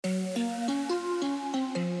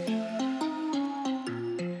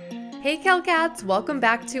Hey Kelcats, welcome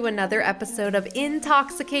back to another episode of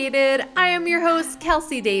Intoxicated. I am your host,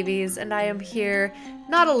 Kelsey Davies, and I am here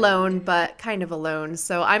not alone, but kind of alone.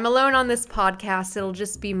 So I'm alone on this podcast. It'll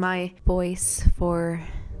just be my voice for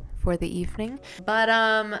the evening. But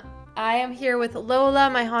I am here with Lola,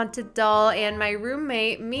 my haunted doll, and my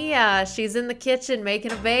roommate, Mia. She's in the kitchen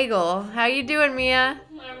making a bagel. How you doing, Mia?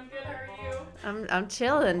 I'm good, how are you? I'm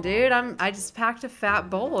chilling, dude. I just packed a fat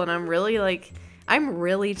bowl and I'm really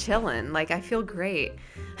chilling. Like, I feel great.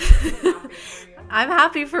 I'm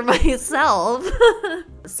happy for myself.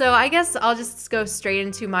 So I guess I'll just go straight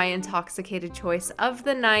into my intoxicated choice of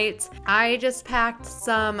the night. I just packed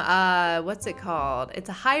some, what's it called? It's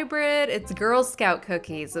a hybrid. It's Girl Scout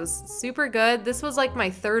cookies. It was super good. This was like my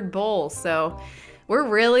third bowl, so we're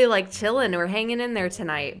really like chilling. We're hanging in there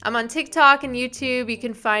tonight. I'm on TikTok and YouTube. You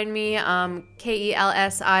can find me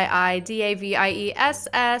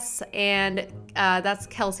KelsiiDaviess, and that's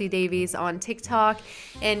Kelsey Davies on TikTok.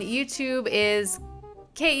 And YouTube is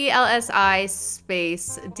KELSI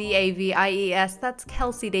space DAVIES. That's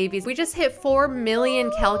Kelsey Davies. We just hit 4 million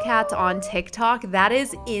Kelcats on TikTok. That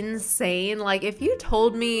is insane. Like, if you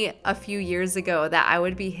told me a few years ago that I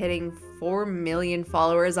would be hitting 4 million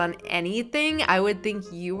followers on anything, I would think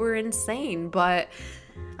you were insane. But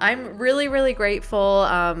I'm really, really grateful,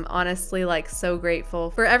 honestly, like so grateful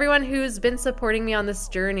for everyone who's been supporting me on this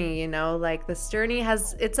journey, you know, like this journey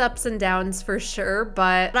has its ups and downs for sure,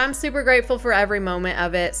 but I'm super grateful for every moment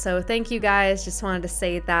of it. So thank you guys. Just wanted to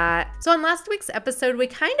say that. So on last week's episode, we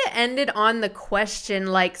kind of ended on the question,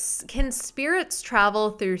 like, can spirits travel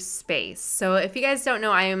through space? So if you guys don't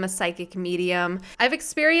know, I am a psychic medium. I've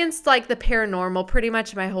experienced like the paranormal pretty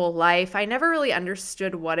much my whole life. I never really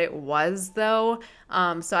understood what it was though.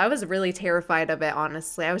 So I was really terrified of it,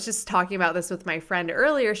 honestly. I was just talking about this with my friend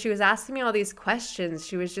earlier. She was asking me all these questions.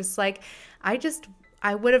 She was just like, I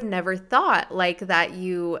would have never thought like that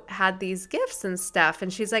you had these gifts and stuff.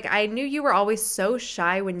 And she's like, I knew you were always so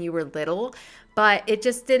shy when you were little, but it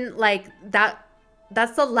just didn't like that.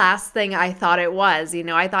 That's the last thing I thought it was. You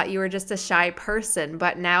know, I thought you were just a shy person,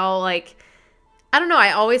 but now like, I don't know,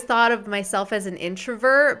 I always thought of myself as an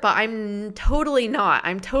introvert, but I'm totally not.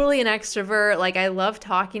 I'm totally an extrovert. Like, I love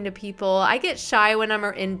talking to people. I get shy when I'm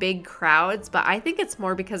in big crowds, but I think it's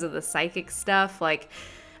more because of the psychic stuff. Like,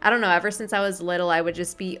 I don't know, ever since I was little, I would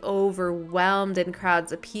just be overwhelmed in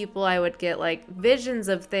crowds of people. I would get like visions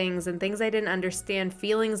of things and things I didn't understand,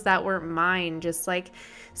 feelings that weren't mine, just like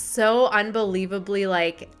so unbelievably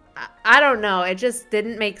like, I don't know. It just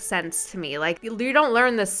didn't make sense to me. Like, you don't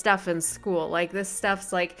learn this stuff in school. Like, this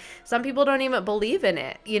stuff's like, some people don't even believe in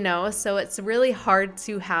it, you know? So it's really hard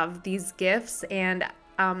to have these gifts, and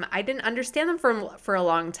I didn't understand them for a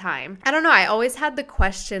long time. I don't know. I always had the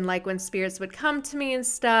question, like, when spirits would come to me and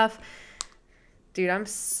stuff. Dude, I'm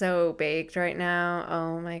so baked right now.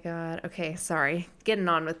 Oh my God. Okay, sorry. Getting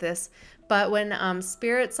on with this. But when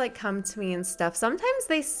spirits like come to me and stuff, sometimes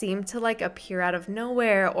they seem to like appear out of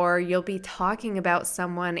nowhere, or you'll be talking about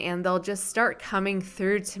someone and they'll just start coming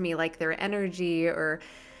through to me, like their energy, or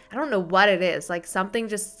I don't know what it is. Like, something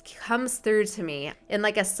just comes through to me in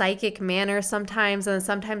like a psychic manner sometimes, and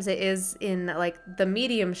sometimes it is in like the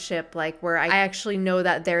mediumship, like where I actually know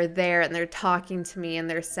that they're there and they're talking to me and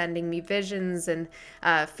they're sending me visions and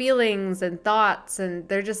feelings and thoughts, and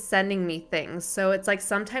they're just sending me things. So it's like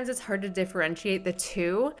sometimes it's hard to differentiate the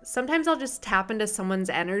two. Sometimes I'll just tap into someone's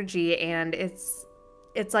energy and it's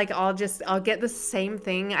like I'll get the same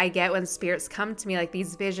thing I get when spirits come to me, like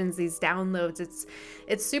these visions, these downloads.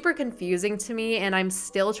 It's super confusing to me, and I'm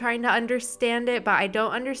still trying to understand it, but I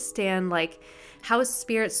don't understand like how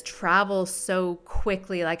spirits travel so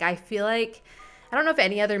quickly. Like, I feel like, I don't know if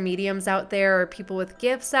any other mediums out there or people with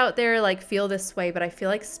gifts out there like feel this way, but I feel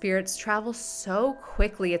like spirits travel so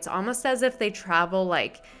quickly. It's almost as if they travel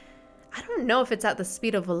like, I don't know if it's at the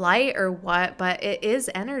speed of light or what, but it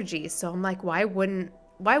is energy. So I'm like, why wouldn't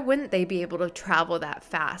they be able to travel that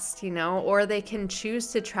fast, you know? Or they can choose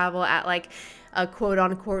to travel at like a quote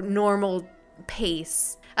unquote normal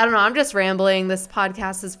pace. I don't know. I'm just rambling. This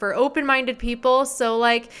podcast is for open-minded people. So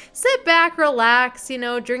like, sit back, relax, you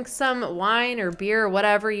know, drink some wine or beer or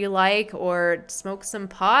whatever you like, or smoke some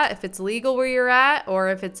pot if it's legal where you're at, or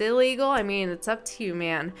if it's illegal, I mean, it's up to you,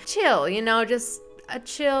 man. Chill, you know, just a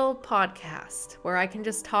chill podcast where I can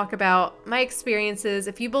just talk about my experiences.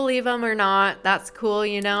 If you believe them or not, that's cool,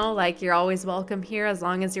 you know, like, you're always welcome here as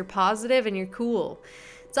long as you're positive and you're cool.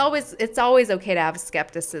 It's always okay to have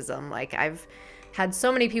skepticism. Like, I've had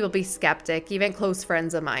so many people be skeptic, even close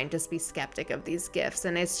friends of mine, just be skeptic of these gifts.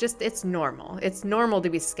 And it's normal. It's normal to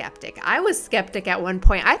be skeptic. I was skeptic at one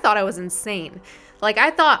point. I thought I was insane. Like,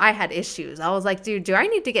 I thought I had issues. I was like, dude, do I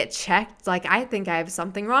need to get checked? Like, I think I have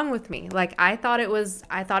something wrong with me. Like, I thought it was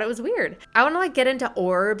weird. I want to like get into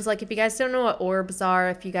orbs. Like, if you guys don't know what orbs are,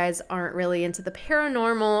 if you guys aren't really into the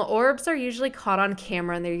paranormal, orbs are usually caught on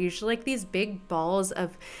camera, and they're usually like these big balls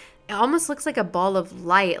of, it almost looks like a ball of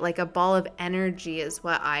light, like a ball of energy is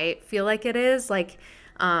what I feel like it is. Like,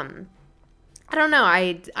 I don't know.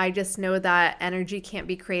 I just know that energy can't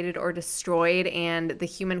be created or destroyed, and the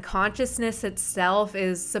human consciousness itself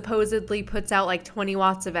is supposedly puts out like 20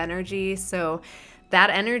 watts of energy. So that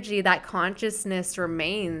energy, that consciousness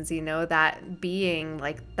remains, you know, that being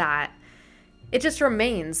like that, it just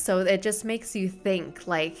remains. So it just makes you think,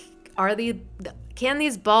 like, can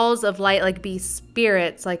these balls of light like be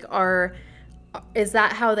spirits? Like, is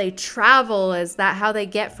that how they travel? Is that how they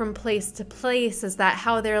get from place to place? Is that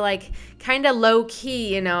how they're like kind of low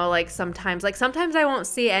key, you know, like sometimes I won't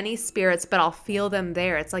see any spirits, but I'll feel them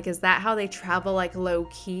there. It's like, is that how they travel, like low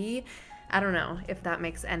key? I don't know if that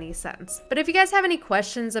makes any sense. But if you guys have any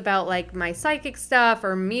questions about like my psychic stuff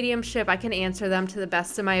or mediumship, I can answer them to the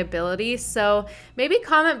best of my ability. So maybe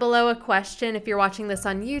comment below a question if you're watching this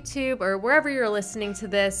on YouTube or wherever you're listening to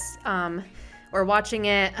this, or watching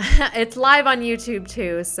it. It's live on YouTube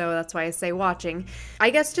too, so that's why I say watching. I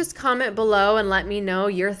guess just comment below and let me know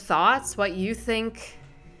your thoughts, what you think,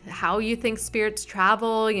 how you think spirits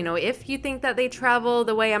travel, you know, if you think that they travel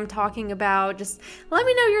the way I'm talking about. Just let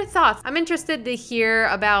me know your thoughts. I'm interested to hear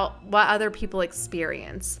about what other people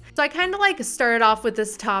experience. So I kind of like started off with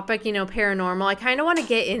this topic, you know, paranormal. I kind of want to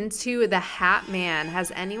get into the Hat Man.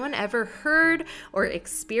 Has anyone ever heard or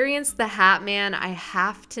experienced the Hat Man? I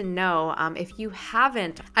have to know. If you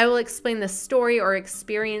haven't, I will explain the story or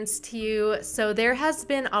experience to you. So there has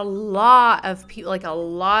been a lot of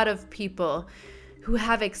people who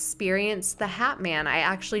have experienced the Hat Man. I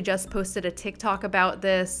actually just posted a TikTok about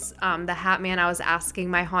this. The Hat Man, I was asking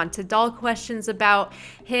my haunted doll questions about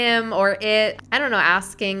him or it. I don't know,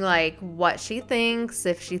 asking like what she thinks,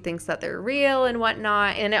 if she thinks that they're real and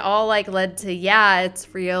whatnot. And it all like led to, yeah,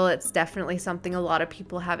 it's real. It's definitely something a lot of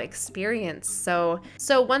people have experienced. So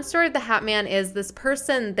one story of the Hat Man is this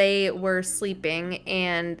person, they were sleeping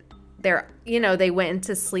and they went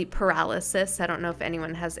into sleep paralysis. I don't know if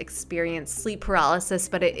anyone has experienced sleep paralysis,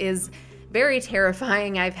 but it is very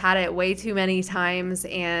terrifying. I've had it way too many times,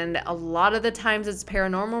 and a lot of the times it's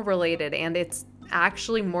paranormal related, and it's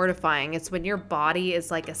actually mortifying. It's when your body is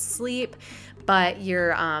like asleep, but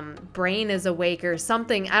your brain is awake or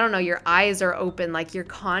something. I don't know, your eyes are open, like you're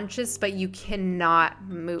conscious, but you cannot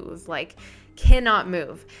move.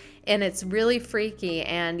 And it's really freaky.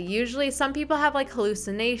 And usually some people have like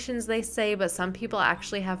hallucinations, they say, but some people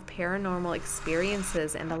actually have paranormal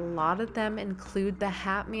experiences. And a lot of them include the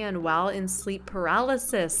Hat Man while in sleep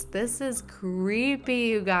paralysis. This is creepy,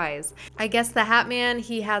 you guys. I guess the Hat Man,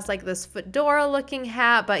 he has like this fedora looking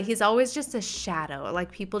hat, but he's always just a shadow.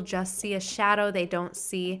 Like people just see a shadow. They don't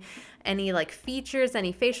see any like features,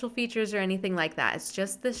 any facial features or anything like that. It's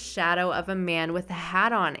just the shadow of a man with a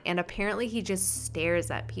hat on, and apparently he just stares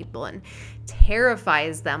at people and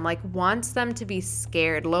terrifies them, like wants them to be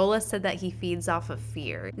scared. Lola said that he feeds off of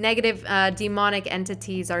fear. Negative demonic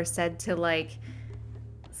entities are said to like,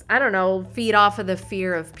 I don't know, feed off of the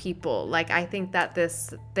fear of people. Like I think that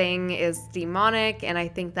this thing is demonic, and I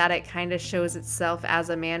think that it kind of shows itself as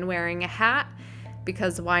a man wearing a hat.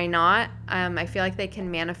 Because why not? I feel like they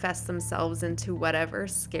can manifest themselves into whatever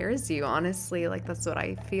scares you, honestly. Like, that's what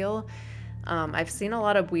I feel. I've seen a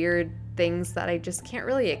lot of weird things that I just can't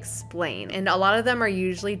really explain. And a lot of them are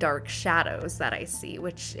usually dark shadows that I see,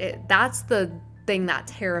 that's the thing that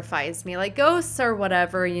terrifies me. Like ghosts or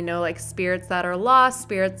whatever, you know, like spirits that are lost,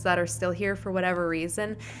 spirits that are still here for whatever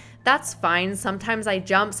reason. That's fine. Sometimes I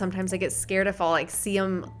jump. Sometimes I get scared if I'll like see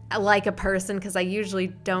them like a person, because I usually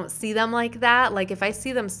don't see them like that. Like if I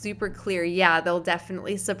see them super clear, yeah, they'll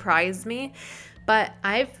definitely surprise me. But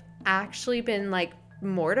I've actually been like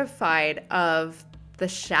mortified of the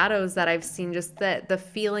shadows that I've seen, just the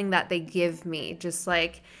feeling that they give me, just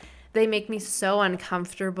like they make me so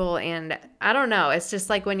uncomfortable. And I don't know, it's just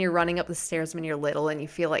like when you're running up the stairs when you're little and you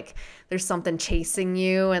feel like there's something chasing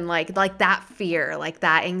you, and like that fear, like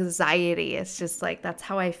that anxiety. It's just like, that's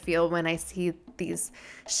how I feel when I see these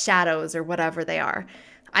shadows or whatever they are.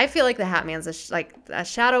 I feel like the Hat Man's like a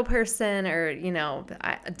shadow person or,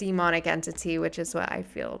 a demonic entity, which is what I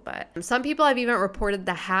feel. But some people have even reported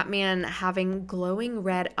the Hat Man having glowing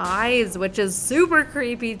red eyes, which is super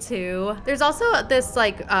creepy too. There's also this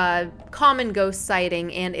like common ghost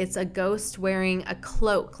sighting, and it's a ghost wearing a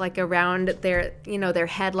cloak like around their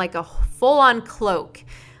head, like a full-on cloak.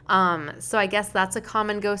 So I guess that's a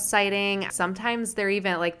common ghost sighting. Sometimes they're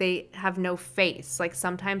even like they have no face. Like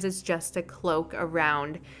sometimes it's just a cloak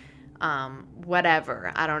around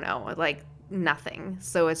whatever. I don't know, like nothing.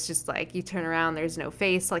 So it's just like you turn around, there's no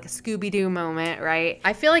face, like a Scooby-Doo moment, right?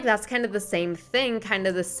 I feel like that's kind of the same thing, kind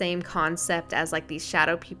of the same concept as like these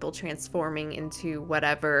shadow people transforming into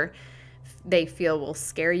whatever they feel will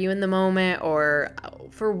scare you in the moment or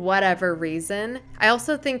for whatever reason. I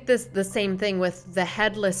also think the same thing with the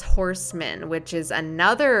headless horseman, which is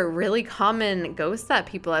another really common ghost that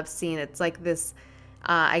people have seen. It's like this,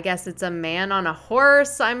 I guess it's a man on a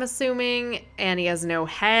horse, I'm assuming, and he has no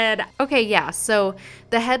head. Okay, yeah, so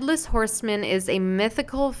the headless horseman is a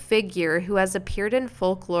mythical figure who has appeared in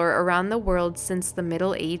folklore around the world since the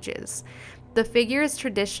Middle Ages. The figure is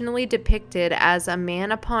traditionally depicted as a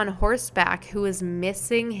man upon horseback who is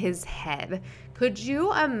missing his head. Could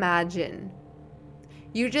you imagine?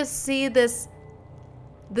 You just see this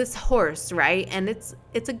horse, right? And it's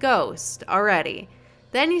a ghost already.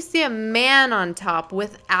 Then you see a man on top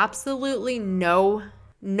with absolutely no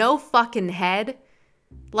fucking head.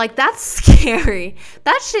 Like, that's scary.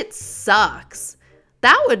 That shit sucks.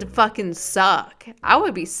 That would fucking suck. I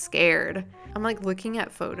would be scared. I'm like looking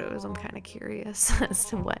at photos. I'm kind of curious as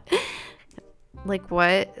to what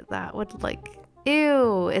that would like.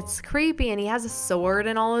 Ew, it's creepy. And he has a sword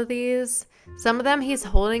in all of these. Some of them he's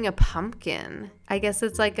holding a pumpkin. I guess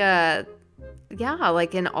it's like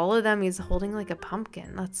like in all of them he's holding like a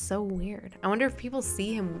pumpkin. That's so weird. I wonder if people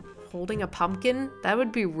see him holding a pumpkin. That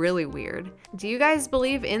would be really weird. Do you guys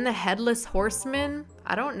believe in the headless horseman?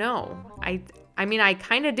 I don't know. I mean, I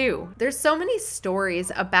kind of do. There's so many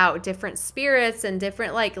stories about different spirits and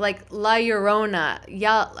different like La Llorona.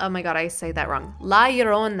 Oh my God, I say that wrong. La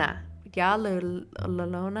Llorona. La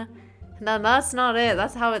Llorona. No, that's not it.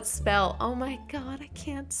 That's how it's spelled. Oh my God, I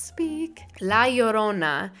can't speak. La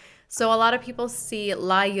Llorona. So a lot of people see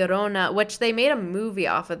La Llorona, which they made a movie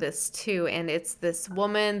off of this too, and it's this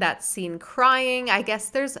woman that's seen crying. I guess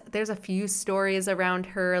there's a few stories around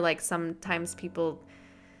her. Like sometimes people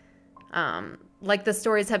like the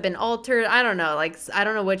stories have been altered. I don't know. Like, I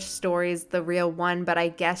don't know which story is the real one, but I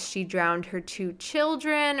guess she drowned her 2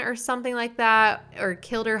 children or something like that, or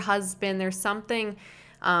killed her husband. There's something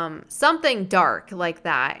dark like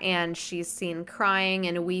that. And she's seen crying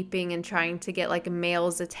and weeping and trying to get like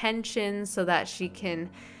male's attention so that she can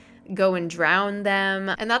go and drown them.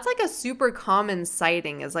 And that's like a super common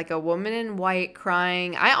sighting, is like a woman in white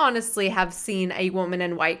crying. I honestly have seen a woman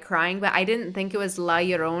in white crying, but I didn't think it was La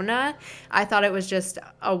Llorona. I thought it was just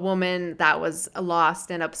a woman that was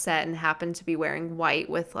lost and upset and happened to be wearing white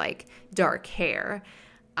with like dark hair.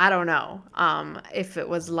 I don't know if it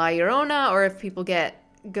was La Llorona or if people get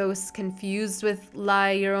ghosts confused with La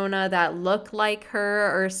Llorona that look like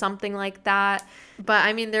her or something like that. But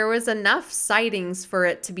I mean, there was enough sightings for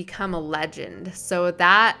it to become a legend. So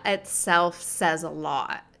that itself says a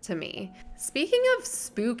lot to me. Speaking of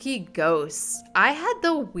spooky ghosts, I had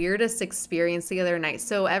the weirdest experience the other night.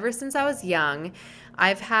 So ever since I was young,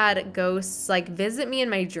 I've had ghosts like visit me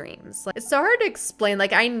in my dreams. Like, it's so hard to explain.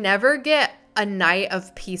 Like, I never get a night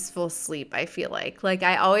of peaceful sleep, I feel like. Like,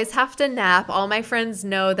 I always have to nap. All my friends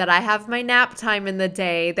know that I have my nap time in the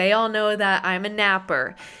day. They all know that I'm a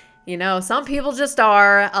napper. You know, some people just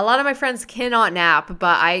are. A lot of my friends cannot nap,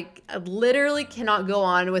 but I literally cannot go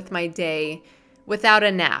on with my day without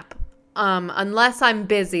a nap. Unless I'm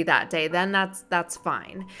busy that day, then that's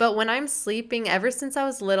fine. But when I'm sleeping, ever since I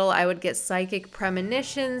was little, I would get psychic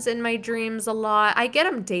premonitions in my dreams a lot. I get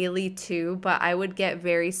them daily too, but I would get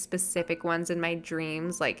very specific ones in my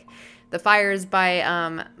dreams, like the fires by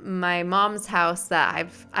my mom's house that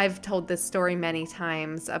I've told this story many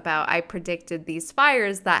times about. I predicted these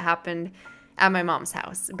fires that happened at my mom's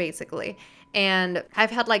house, basically. And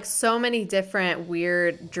I've had like so many different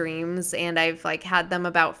weird dreams, and I've like had them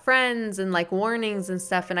about friends and like warnings and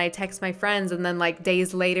stuff. And I text my friends, and then like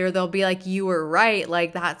days later, they'll be like, "You were right."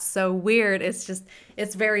 Like, that's so weird.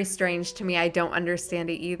 It's very strange to me. I don't understand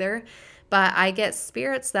it either. But I get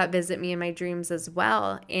spirits that visit me in my dreams as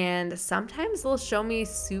well. And sometimes they'll show me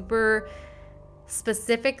super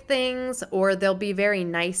specific things, or they'll be very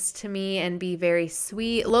nice to me and be very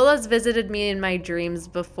sweet. Lola's visited me in my dreams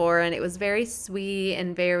before, and it was very sweet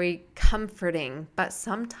and very comforting. But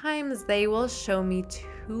sometimes they will show me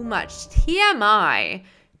too much TMI.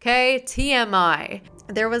 Okay, TMI.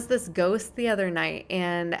 There was this ghost the other night,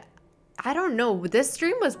 and I don't know, this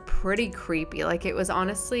dream was pretty creepy. Like, it was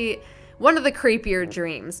honestly one of the creepier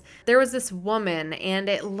dreams. There was this woman, and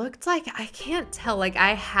it looked like, I can't tell, like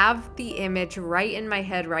I have the image right in my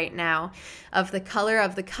head right now of the color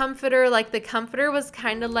of the comforter. Like, the comforter was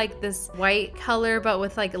kind of like this white color, but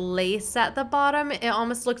with like lace at the bottom. It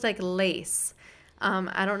almost looked like lace.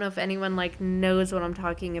 I don't know if anyone like knows what I'm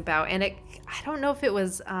talking about. And I don't know if it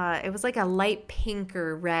was like a light pink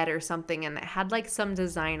or red or something, and it had like some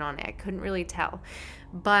design on it. I couldn't really tell.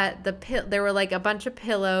 But there were like a bunch of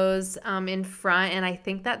pillows in front, and I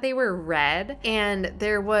think that they were red, and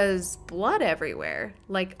there was blood everywhere,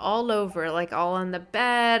 like all over, like all on the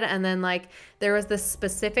bed. And then like there was this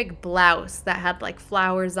specific blouse that had like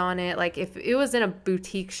flowers on it. Like, if it was in a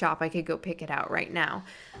boutique shop, I could go pick it out right now.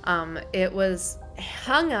 It was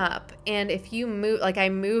hung up, and if you move, like I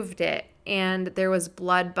moved it, and there was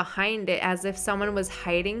blood behind it as if someone was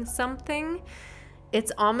hiding something.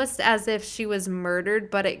 It's almost as if she was murdered,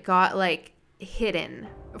 but it got like hidden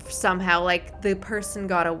somehow, like the person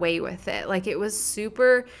got away with it. Like, it was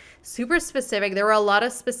super, super specific. There were a lot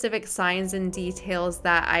of specific signs and details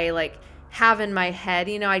that I like have in my head.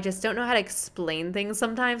 You know, I just don't know how to explain things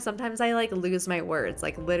sometimes. Sometimes I like lose my words,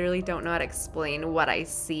 like literally don't know how to explain what I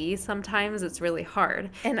see. Sometimes it's really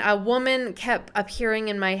hard. And a woman kept appearing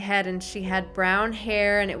in my head, and she had brown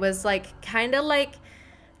hair, and it was like kind of like,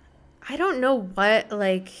 I don't know what,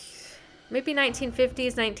 like maybe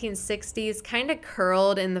 1950s, 1960s, kind of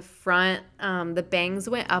curled in the front. The bangs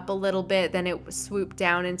went up a little bit, then it swooped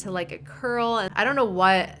down into like a curl. And I don't know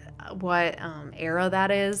what era that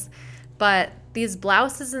is, but these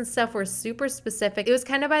blouses and stuff were super specific. It was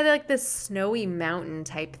kind of by like this snowy mountain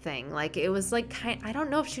type thing. Like, it was like I don't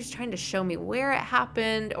know if she was trying to show me where it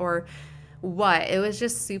happened or what. It was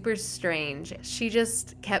just super strange. She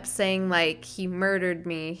just kept saying like, he murdered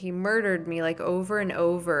me, like over and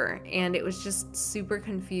over, and it was just super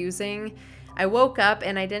confusing. I woke up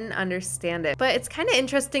and I didn't understand it. But it's kind of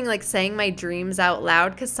interesting, like saying my dreams out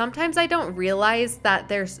loud, because sometimes I don't realize that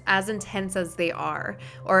they're as intense as they are,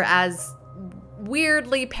 or as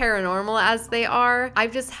weirdly paranormal as they are.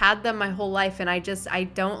 I've just had them my whole life, and I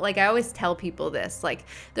don't, like, I always tell people this, like,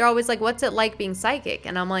 they're always like, what's it like being psychic?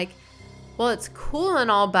 And I'm like, well, it's cool and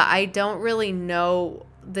all, but I don't really know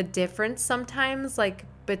the difference sometimes, like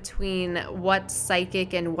between what's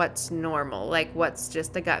psychic and what's normal, like what's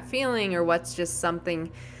just a gut feeling or what's just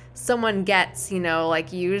something someone gets, you know,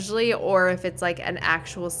 like usually, or if it's like an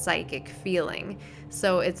actual psychic feeling.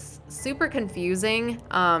 So it's super confusing,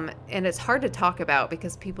 and it's hard to talk about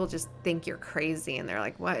because people just think you're crazy and they're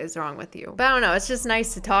like, what is wrong with you? But I don't know, it's just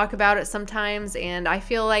nice to talk about it sometimes, and I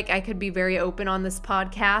feel like I could be very open on this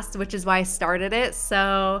podcast, which is why I started it.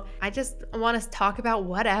 So I just want to talk about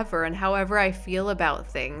whatever and however I feel about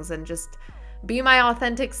things, and just be my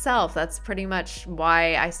authentic self. That's pretty much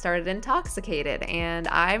why I started Intoxicated, and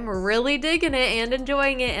I'm really digging it and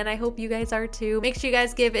enjoying it, and I hope you guys are too. Make sure you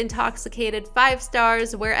guys give Intoxicated 5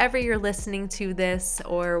 stars wherever you're listening to this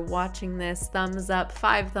or watching this. Thumbs up,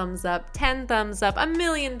 5 thumbs up, 10 thumbs up,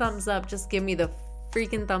 1,000,000 thumbs up. Just give me the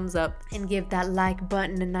freaking thumbs up, and give that like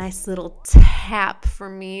button a nice little tap for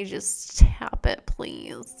me. Just tap it,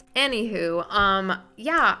 please. Anywho,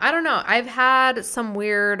 yeah, I don't know. I've had some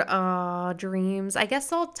weird dreams. I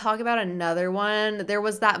guess I'll talk about another one. There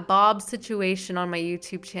was that Bob situation on my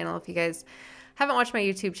YouTube channel. If you guys haven't watched my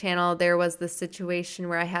YouTube channel, there was this situation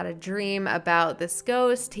where I had a dream about this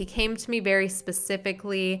ghost. He came to me very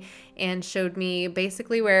specifically and showed me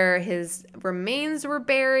basically where his remains were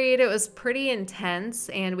buried. It was pretty intense,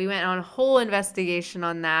 and we went on a whole investigation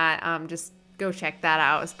on that. Just go check that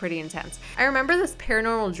out. It was pretty intense. I remember this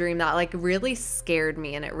paranormal dream that like really scared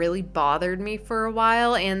me, and it really bothered me for a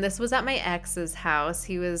while. And this was at my ex's house.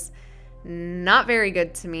 He was not very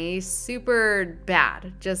good to me, super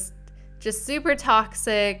bad, just super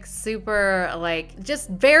toxic, super like just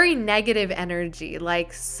very negative energy,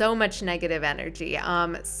 like so much negative energy.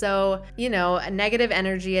 So, you know, negative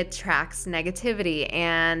energy attracts negativity,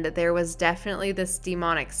 and there was definitely this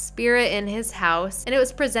demonic spirit in his house, and it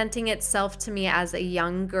was presenting itself to me as a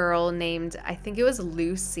young girl named, I think it was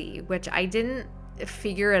Lucy, which I didn't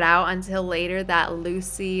figure it out until later that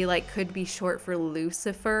Lucy like could be short for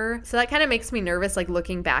Lucifer. So that kind of makes me nervous, like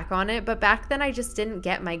looking back on it. But back then I just didn't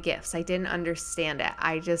get my gifts. I didn't understand it.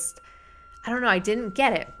 I don't know, I didn't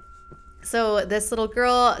get it. So this little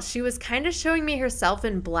girl, she was kind of showing me herself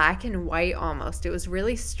in black and white almost. It was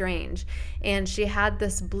really strange. And she had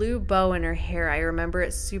this blue bow in her hair. I remember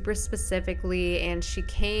it super specifically. And she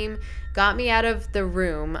came, got me out of the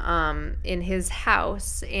room in his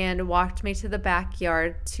house and walked me to the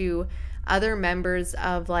backyard to other members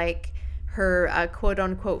of like her quote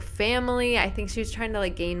unquote family. I think she was trying to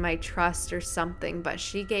like gain my trust or something, but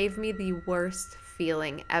she gave me the worst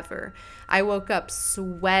feeling ever. I woke up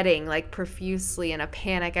sweating like profusely in a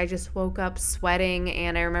panic. I just woke up sweating,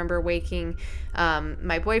 and I remember waking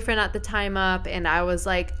my boyfriend at the time up, and I was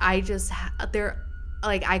like, I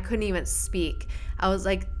couldn't even speak. I was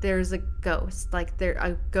like, there's a ghost. Like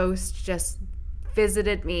a ghost just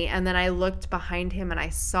visited me, and then I looked behind him and I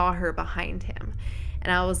saw her behind him,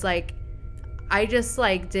 and I was like, I just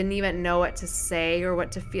like didn't even know what to say or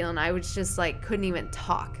what to feel, and I was just like couldn't even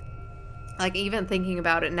talk. Like even thinking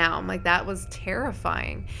about it now, I'm like, that was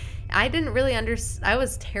terrifying. I didn't really I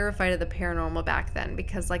was terrified of the paranormal back then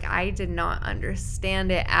because like I did not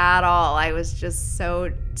understand it at all. I was just so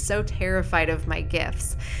terrified of my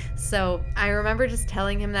gifts. So I remember just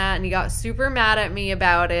telling him that, and he got super mad at me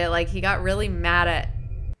about it. Like he got really mad at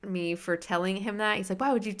me for telling him that. He's like,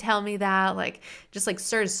 why would you tell me that? Like just like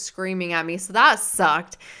started screaming at me. So that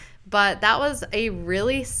sucked. But that was a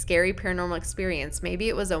really scary paranormal experience. Maybe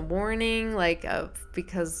it was a warning,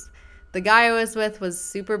 because the guy I was with was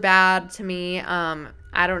super bad to me.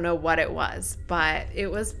 I don't know what it was, but it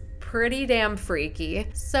was pretty damn freaky.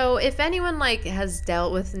 So if anyone like has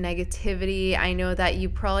dealt with negativity, I know that you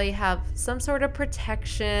probably have some sort of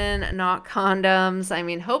protection, not condoms. I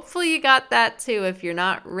mean, hopefully you got that too if you're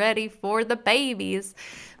not ready for the babies.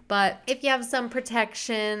 But if you have some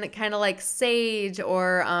protection, kind of like sage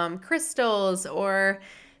or crystals, or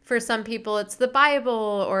for some people it's the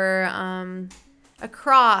Bible or a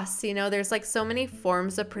cross, you know, there's like so many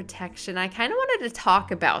forms of protection. I kind of wanted to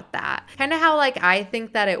talk about that. Kind of how like I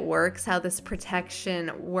think that it works, how this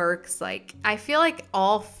protection works. Like I feel like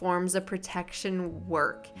all forms of protection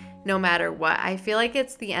work no matter what. I feel like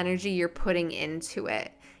it's the energy you're putting into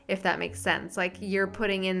it, if that makes sense. Like you're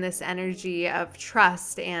putting in this energy of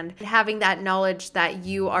trust and having that knowledge that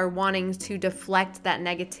you are wanting to deflect that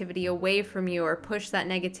negativity away from you or push that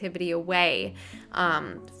negativity away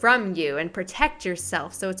from you and protect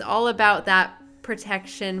yourself. So it's all about that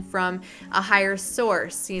protection from a higher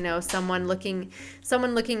source, you know, someone looking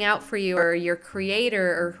out for you, or your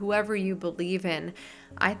creator, or whoever you believe in.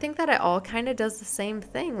 I think that it all kind of does the same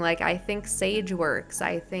thing. Like I think sage works,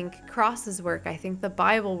 I think crosses work, I think the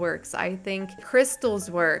Bible works, I think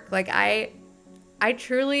crystals work. Like I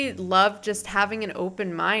truly love just having an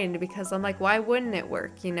open mind, because I'm like, why wouldn't it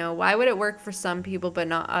work? You know, why would it work for some people but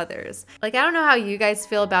not others? Like, I don't know how you guys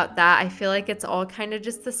feel about that. I feel like it's all kind of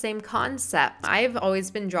just the same concept. I've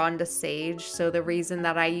always been drawn to sage. So the reason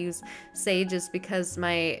that I use sage is because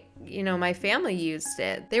my family used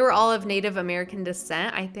it. They were all of Native American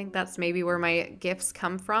descent. I think that's maybe where my gifts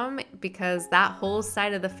come from, because that whole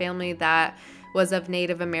side of the family that was of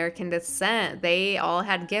Native American descent, they all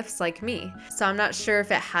had gifts like me. So I'm not sure if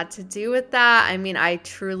it had to do with that. I mean, I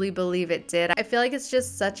truly believe it did. I feel like it's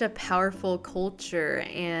just such a powerful culture,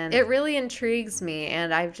 and it really intrigues me.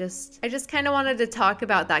 And I just kind of wanted to talk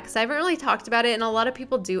about that, because I haven't really talked about it, and a lot of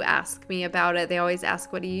people do ask me about it. They always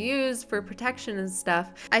ask, what do you use for protection and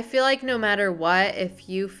stuff? I feel like no matter what, if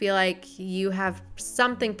you feel like you have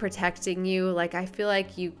something protecting you, like I feel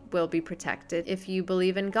like you will be protected. If you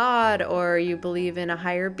believe in God, or you believe in a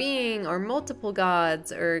higher being, or multiple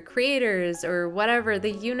gods, or creators, or whatever,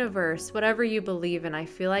 the universe, whatever you believe in, I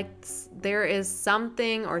feel like there is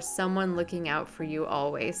something or someone looking out for you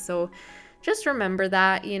always. So just remember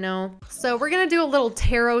that, you know. So we're gonna do a little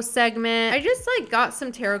tarot segment. I just got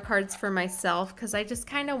some tarot cards for myself because I just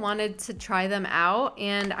kind of wanted to try them out,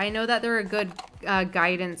 and I know that they're a good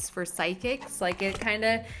guidance for psychics. Like it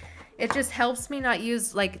just helps me not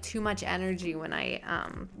use too much energy when I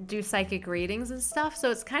do psychic readings and stuff. So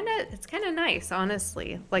it's kind of nice,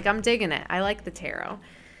 honestly. Like I'm digging it. I like the tarot.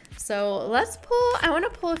 So I want to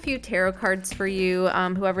pull a few tarot cards for you,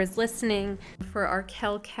 whoever's listening, for our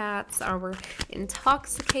Kelcats, our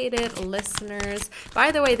intoxicated listeners.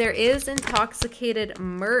 By the way, there is intoxicated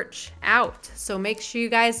merch out, so make sure you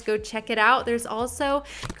guys go check it out. There's also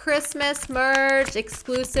Christmas merch,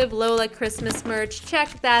 exclusive Lola Christmas merch.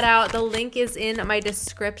 Check that out. The link is in my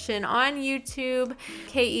description on YouTube,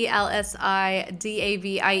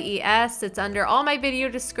 KELSIDAVIES. It's under all my video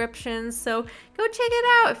descriptions, so go check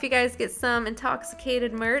it out. If you guys get some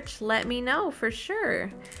intoxicated merch, let me know for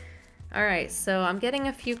sure. All right, so I'm getting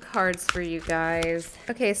a few cards for you guys.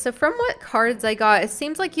 Okay, so from what cards I got, it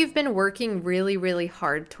seems like you've been working really, really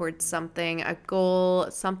hard towards something, a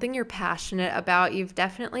goal, something you're passionate about. You've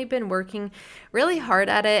definitely been working really hard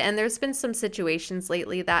at it, and there's been some situations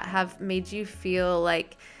lately that have made you feel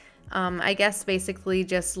like, I guess basically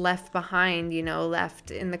just left behind,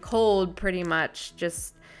 left in the cold pretty much.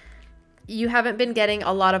 Just you haven't been getting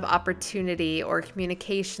a lot of opportunity or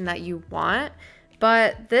communication that you want.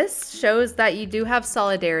 But this shows that you do have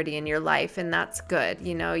solidarity in your life, and that's good.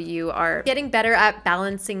 You are getting better at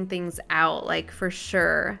balancing things out, like for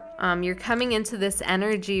sure. You're coming into this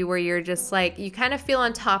energy where you're just like, you kind of feel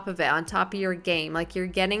on top of it, on top of your game, like you're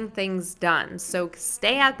getting things done. So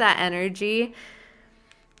stay at that energy.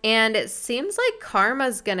 And it seems like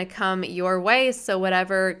karma's gonna come your way. So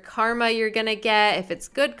whatever karma you're gonna get, if it's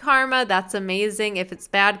good karma, that's amazing. If it's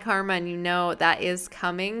bad karma, and that is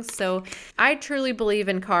coming. So I truly believe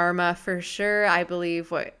in karma for sure. I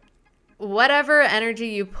believe whatever energy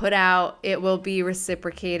you put out, it will be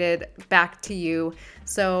reciprocated back to you.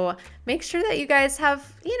 So make sure that you guys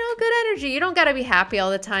have, good energy. You don't gotta be happy all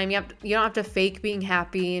the time. You don't have to fake being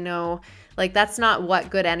happy, Like, that's not what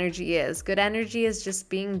good energy is. Good energy is just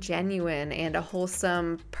being genuine and a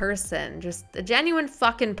wholesome person. Just a genuine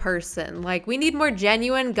fucking person. Like, we need more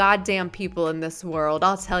genuine goddamn people in this world.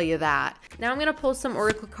 I'll tell you that. Now I'm going to pull some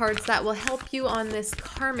oracle cards that will help you on this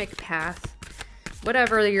karmic path.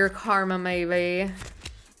 Whatever your karma may be.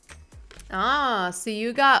 So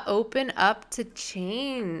you got open up to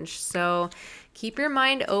change. So keep your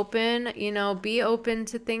mind open, be open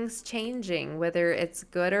to things changing, whether it's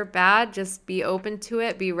good or bad. Just be open to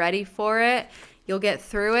it, be ready for it. You'll get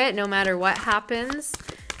through it no matter what happens.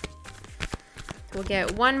 We'll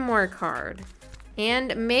get one more card.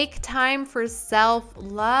 And make time for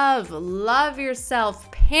self-love. Love yourself,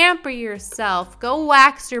 pamper yourself, go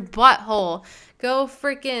wax your butthole. Go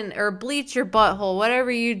or bleach your butthole, whatever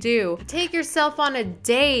you do. Take yourself on a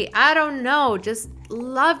date. I don't know. Just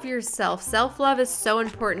love yourself. Self-love is so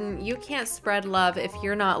important. You can't spread love if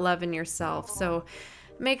you're not loving yourself. So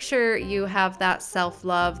make sure you have that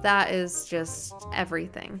self-love. That is just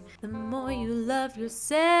everything. The more you love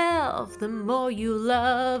yourself, the more you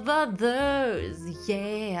love others.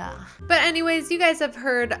 Yeah. But anyways, you guys have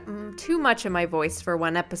heard too much of my voice for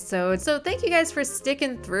one episode. So thank you guys for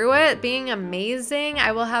sticking through it, being amazing.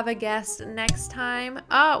 I will have a guest next time.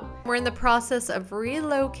 Oh, we're in the process of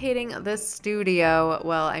relocating the studio.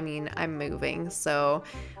 Well, I'm moving, so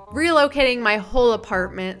relocating my whole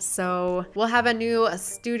apartment, so we'll have a new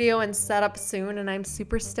studio and setup soon, and I'm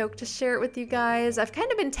super stoked to share it with you guys. I've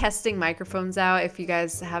kind of been testing microphones out. If you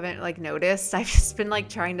guys haven't noticed, I've just been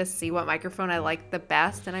trying to see what microphone I like the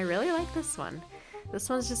best, and I really like this one. This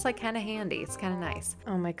one's just kind of handy. It's kind of nice.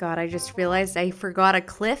 Oh my god, I just realized I forgot a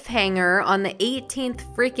cliffhanger on the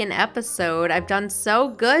 18th freaking episode. I've done so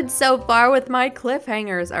good so far with my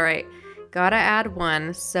cliffhangers. All right, gotta add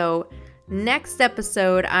one. So next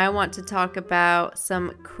episode, I want to talk about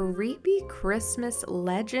some creepy Christmas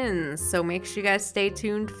legends. So make sure you guys stay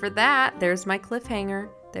tuned for that. There's my cliffhanger.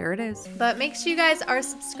 There it is. But make sure you guys are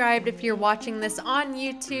subscribed if you're watching this on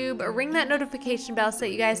YouTube. Ring that notification bell so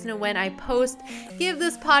that you guys know when I post. Give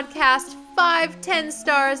this podcast 5, 10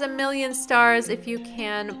 stars, 1,000,000 stars if you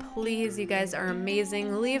can. Please, you guys are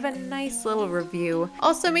amazing. Leave a nice little review.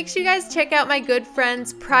 Also, make sure you guys check out my good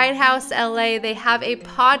friends, Pride House LA. They have a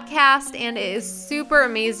podcast and it is super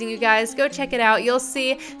amazing, you guys. Go check it out. You'll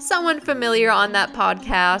see someone familiar on that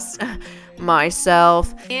podcast.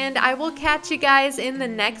 Myself. And I will catch you guys in the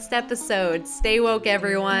next episode. Stay woke,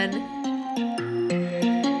 everyone.